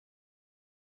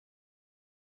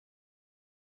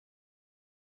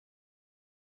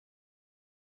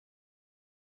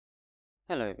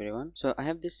Hello everyone. So I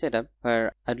have this setup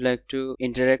where I'd like to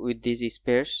interact with these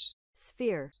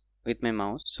sphere with my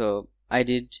mouse. So I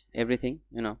did everything,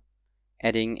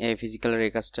 adding a physical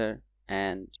raycaster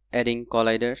and adding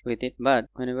collider with it, but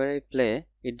whenever I play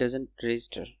it doesn't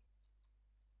register.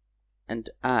 And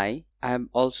I have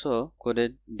also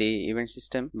coded the event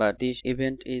system, but this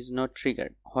event is not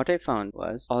triggered. What I found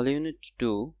was all you need to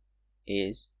do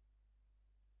is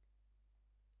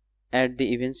add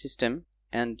the event system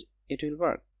and it will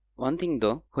work. One thing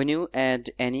though, when you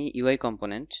add any UI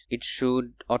component, it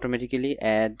should automatically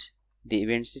add the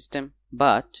event system.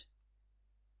 But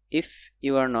if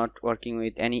you are not working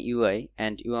with any UI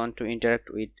and you want to interact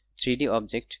with 3D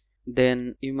object,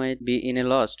 then you might be in a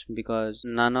lost because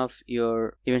none of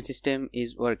your event system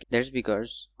is working. That's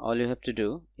because all you have to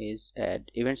do is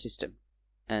add event system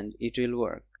and it will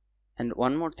work. And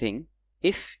one more thing,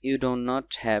 if you do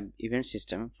not have event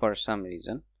system for some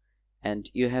reason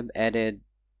and you have added,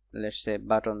 let's say,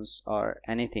 buttons or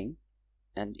anything,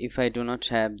 and if I do not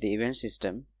have the event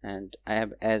system and I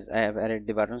have added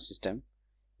the button system,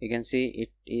 you can see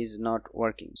it is not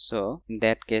working. So in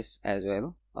that case as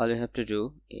well, all you have to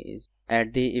do is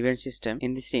add the event system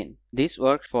in the scene. This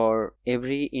works for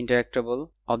every interactable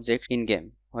object in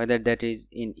game, whether that is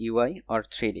in UI or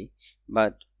 3D,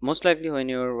 but most likely when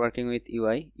you are working with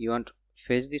UI you won't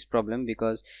face this problem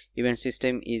because event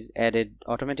system is added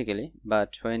automatically.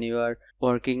 But when you are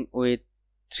working with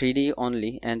 3D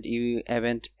only and you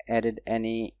haven't added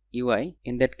any UI,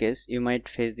 in that case you might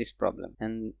face this problem,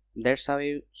 and that's how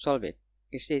you solve it.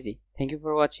 It's easy. Thank you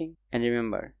for watching, and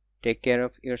remember, take care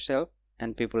of yourself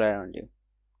and people around you.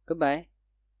 Goodbye.